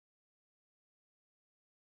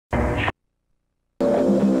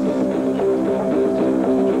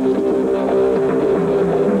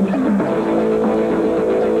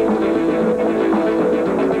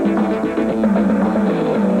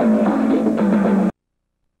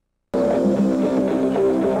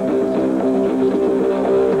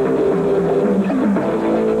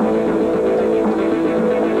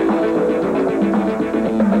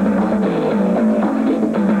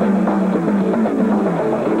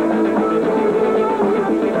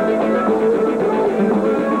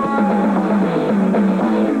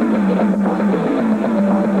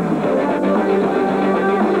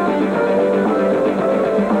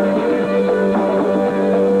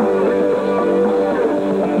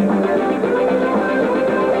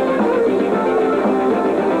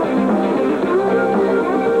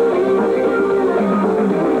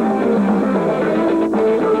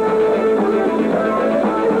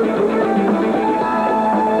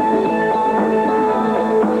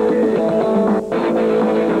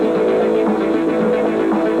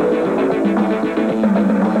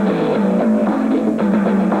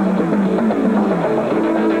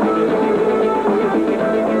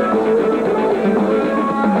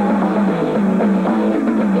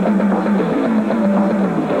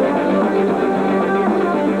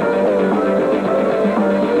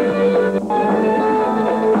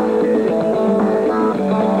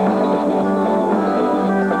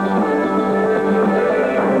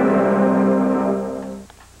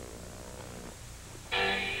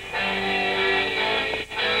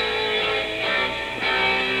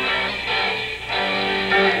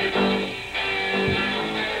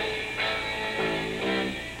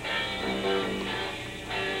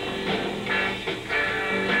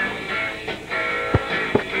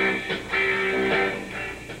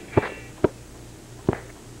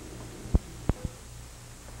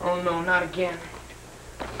again.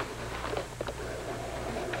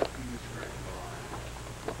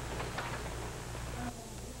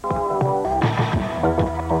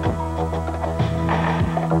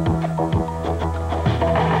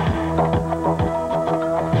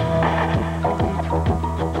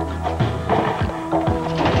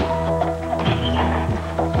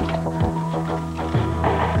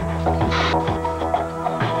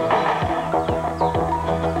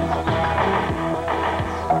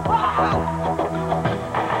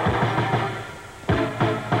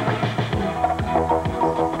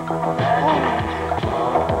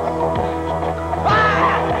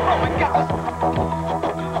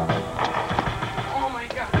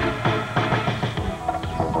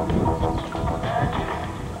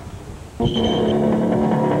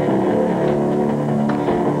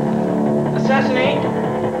 Assassinate,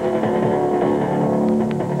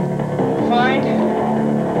 find,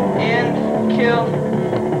 and kill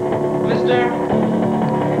Mr.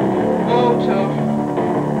 Moto.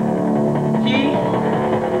 He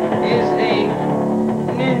is a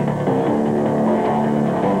nin.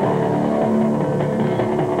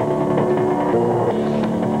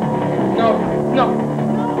 No, no.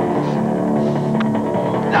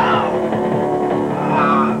 No!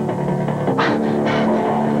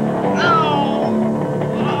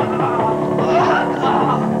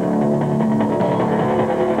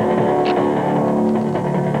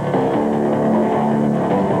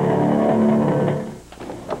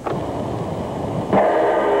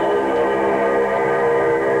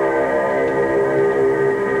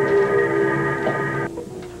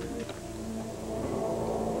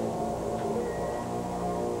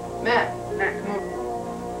 Matt, come on.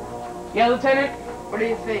 Yeah, Lieutenant? What do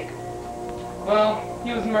you think? Well,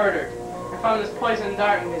 he was murdered. I found this poison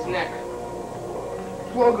dart in his neck.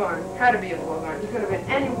 Blowgun. Had to be a blowgun. He could have been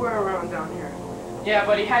anywhere around down here. Yeah,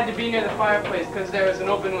 but he had to be near the fireplace because there was an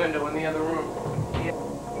open window in the other room. Yeah.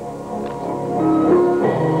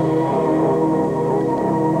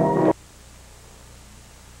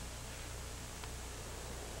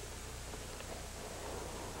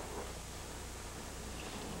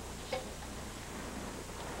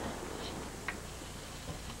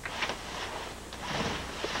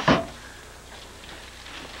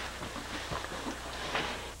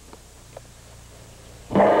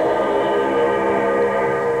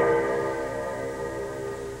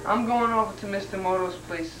 I'm going over to Mr. Moto's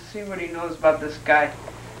place to see what he knows about this guy.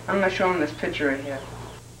 I'm gonna show him this picture right here.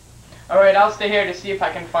 Alright, I'll stay here to see if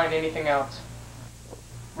I can find anything else.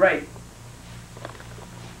 Right.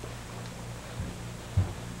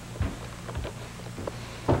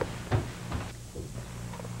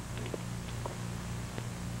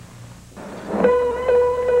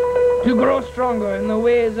 To grow stronger in the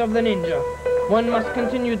ways of the ninja, one must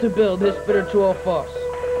continue to build his spiritual force.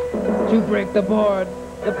 To break the board,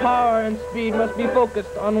 the power and speed must be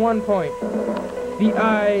focused on one point. The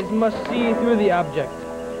eyes must see through the object,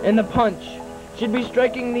 and the punch should be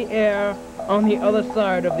striking the air on the other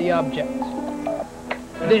side of the object.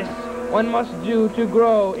 This one must do to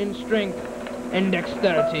grow in strength and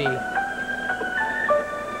dexterity.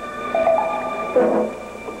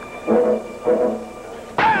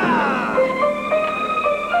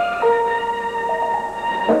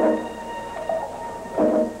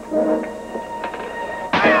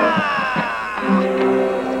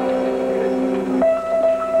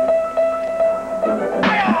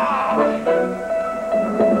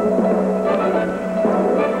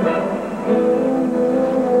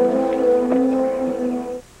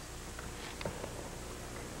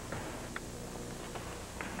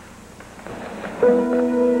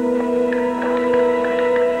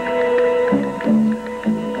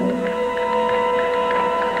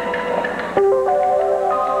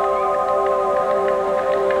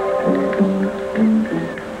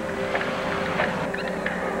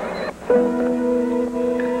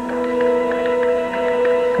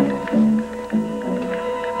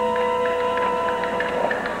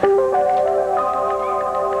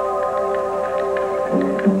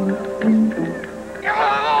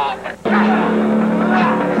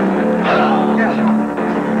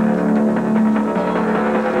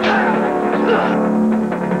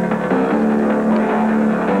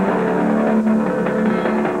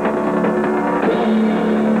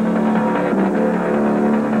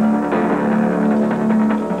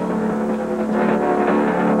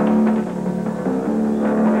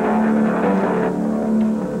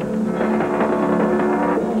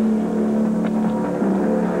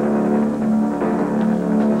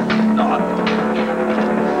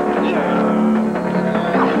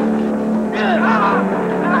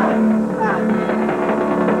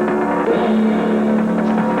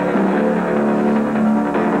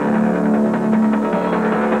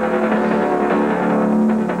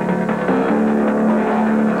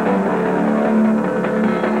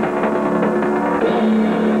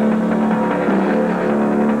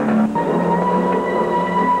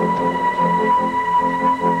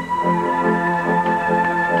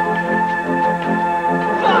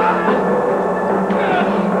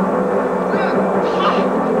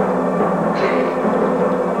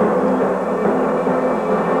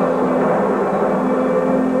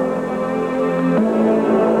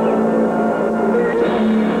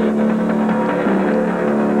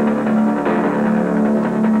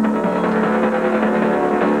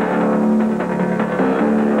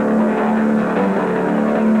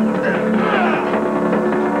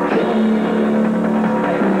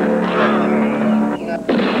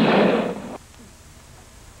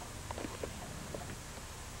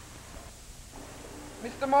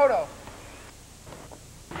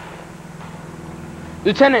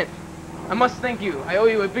 Lieutenant, I must thank you. I owe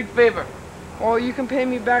you a big favor. Well, you can pay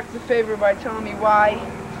me back the favor by telling me why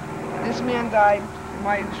this man died and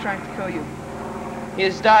why he was trying to kill you. He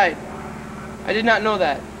has died. I did not know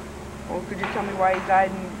that. Well, could you tell me why he died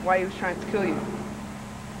and why he was trying to kill you?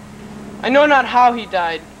 I know not how he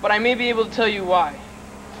died, but I may be able to tell you why.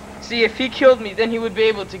 See, if he killed me, then he would be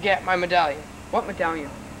able to get my medallion. What medallion?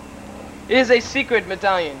 It is a secret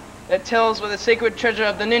medallion that tells where the sacred treasure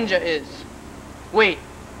of the ninja is. Wait.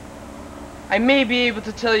 I may be able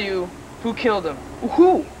to tell you who killed him.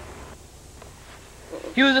 Who?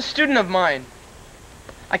 He was a student of mine.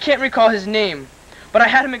 I can't recall his name, but I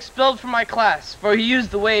had him expelled from my class, for he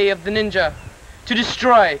used the way of the ninja to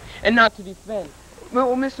destroy and not to defend.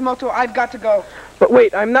 Well, Mr. Moto, I've got to go. But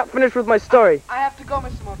wait, I'm not finished with my story. I have to go,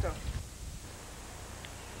 Mr. Moto.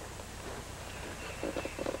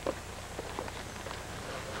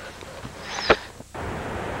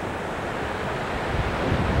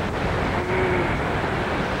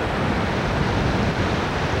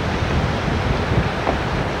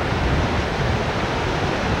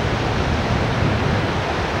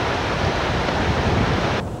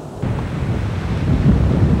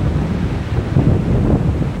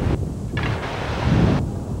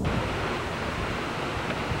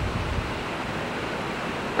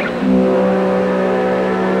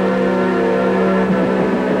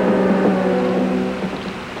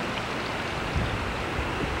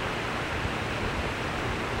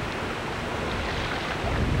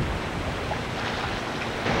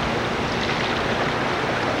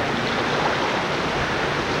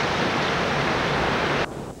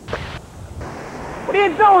 What are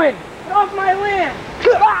you doing? Get off my land!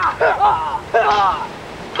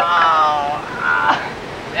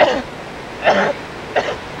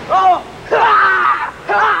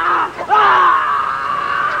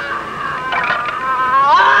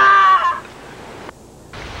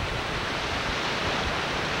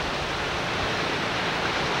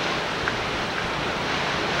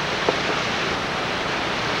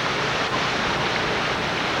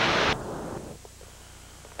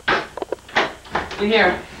 In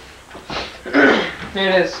here. Here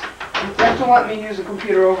it is. You have to let me use the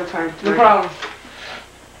computer overtime. No problem.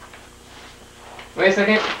 Wait a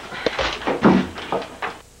second.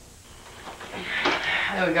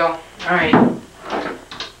 There we go. Alright.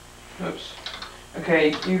 Oops.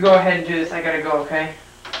 Okay, you go ahead and do this. I gotta go, okay?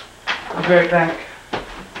 I'll be right back.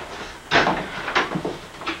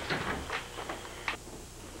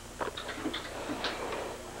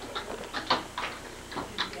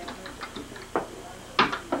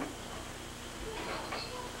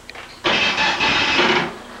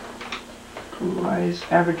 Rise,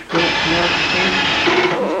 average bullet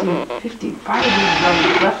notification. 55 on the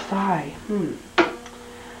left thigh.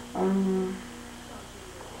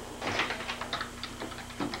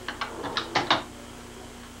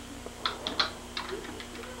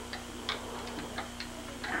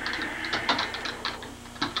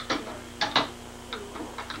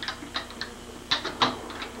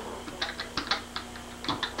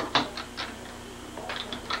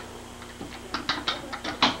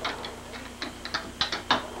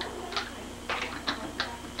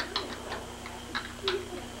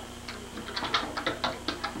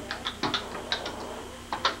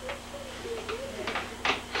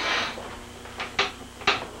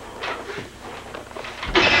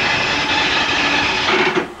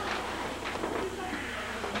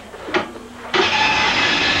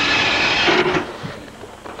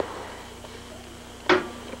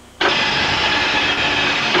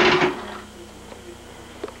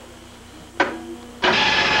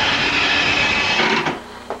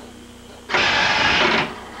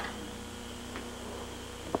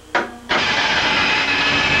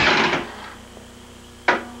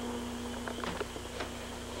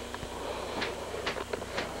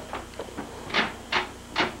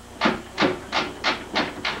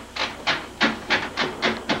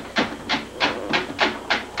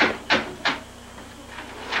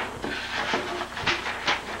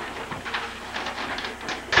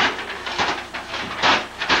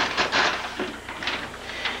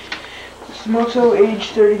 Moto, age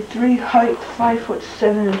 33, height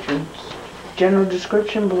 5'7". General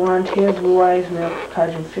description: blonde hair, blue eyes, male,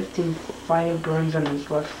 Caucasian, 15, fire burns on his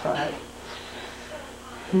left thigh.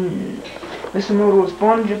 Mr. Moto was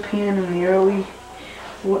born in Japan in the early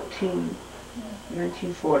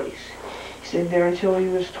 1940s. He stayed there until he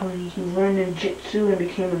was 20. He learned ninjutsu and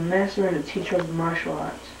became a master and a teacher of martial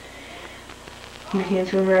arts. He came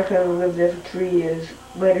to America and lived there for 3 years.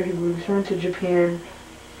 Later he returned to Japan.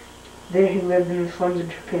 There he lived in the slums of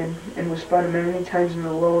Japan and was spotted many times in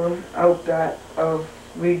the lower outback of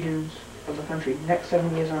regions of the country. Next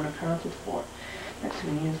 7 years unaccounted for. Next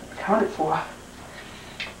 7 years accounted for.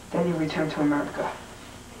 Then he returned to America.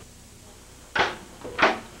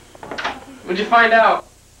 What'd you find out?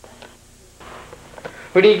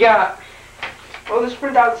 What do you got? Well, this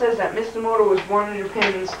printout says that Mr. Moto was born in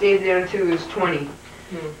Japan and stayed there until he was 20.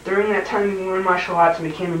 During that time, he learned martial arts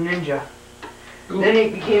and became a ninja. Ooh. Then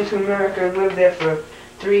he came to America and lived there for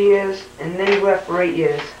 3 years, and then he left for 8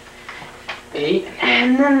 years. 8?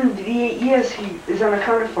 And then the 8 years he is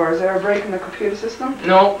unaccounted for. Is there a break in the computer system?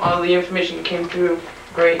 No, all the information came through.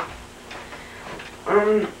 Great.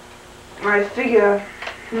 I figure,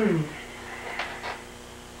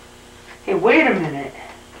 Hey, wait a minute.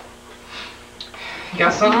 You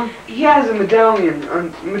got something? He has a medallion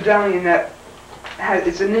that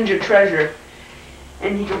it's a ninja treasure,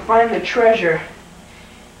 and he can find the treasure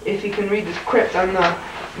if he can read the script on the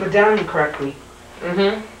medallion correctly.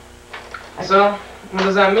 So, what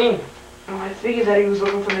does that mean? Well, I figured that he was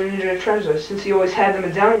looking for the ninja treasure since he always had the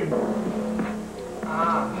medallion.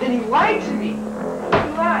 Then he lied to me. He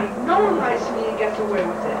lied. No one lies to me and gets away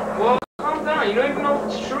with it. Well, calm down. You don't even know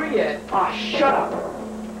if it's true yet. Aw, shut up.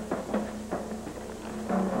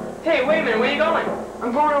 Hey, wait a minute. Where are you going?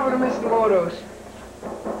 I'm going over to Mr. Moto's.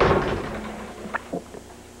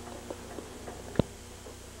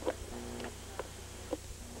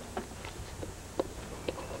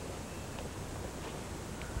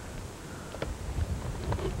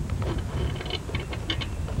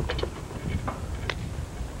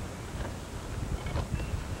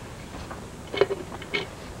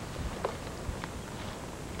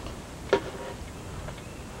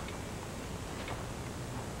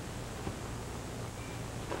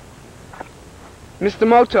 Mr.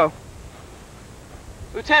 Moto.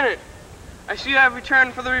 Lieutenant, I see you have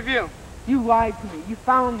returned for the review. You lied to me. You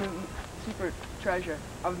found the secret treasure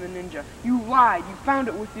of the ninja. You lied. You found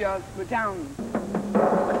it with your medallion.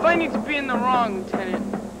 I find you to be in the wrong,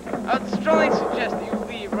 Lieutenant. I would strongly suggest that you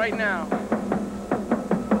leave right now.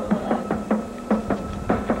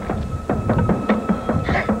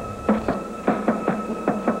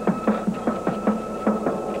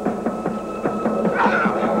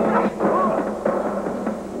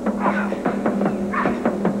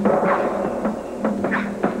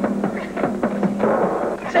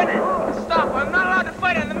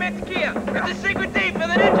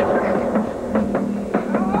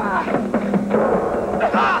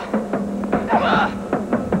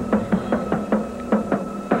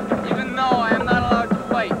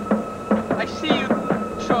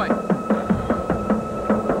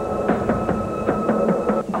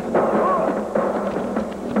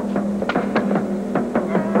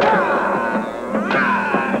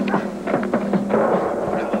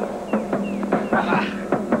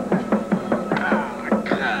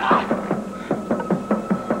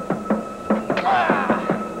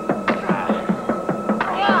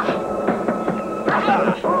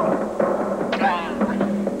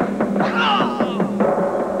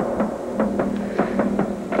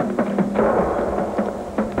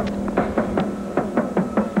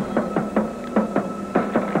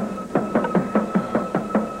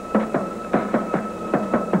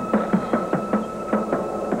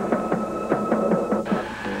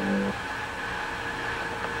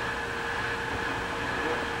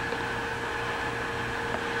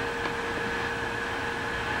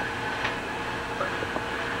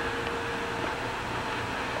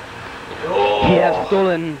 He has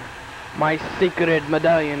stolen my secret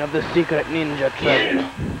medallion of the secret ninja treasure.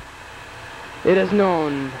 It is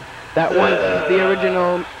known that once the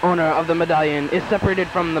original owner of the medallion is separated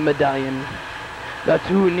from the medallion, the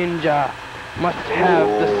two ninja must have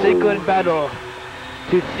the sacred battle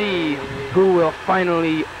to see who will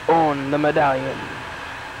finally own the medallion.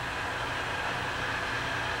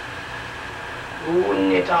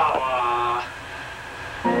 Unitawa.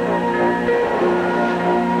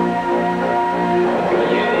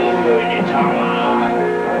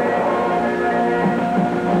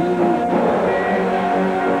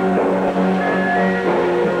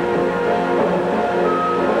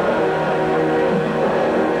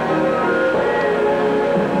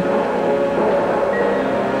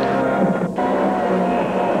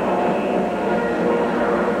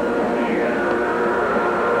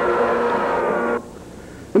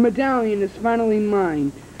 The medallion is finally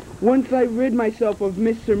mine. Once I rid myself of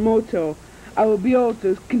Mr. Moto, I will be able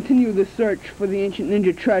to continue the search for the ancient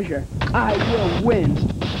ninja treasure. I will win.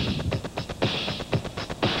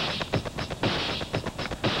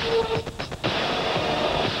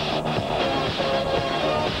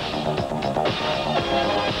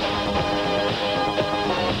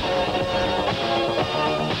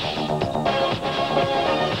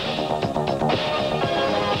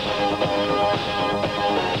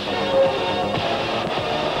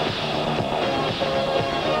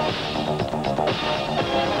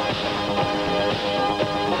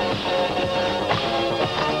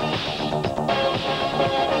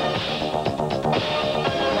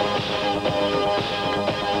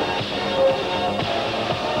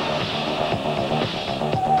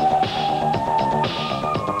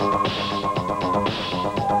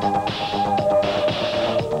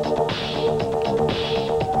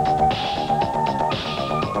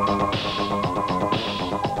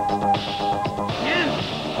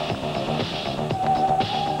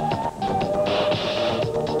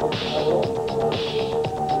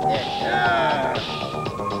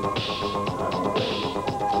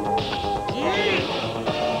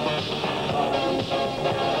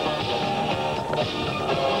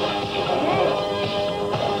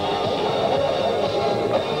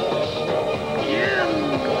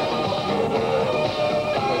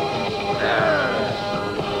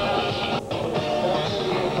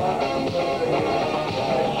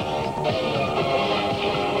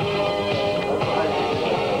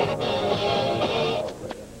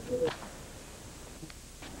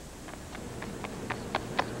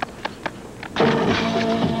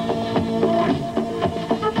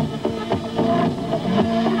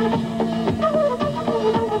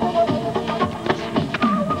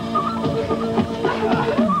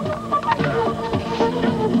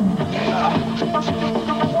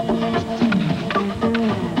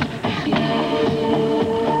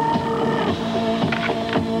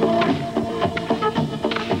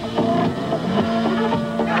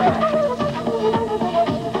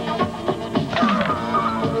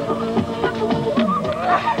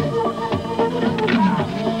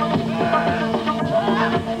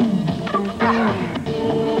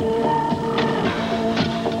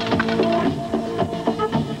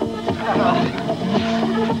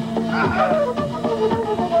 Ah!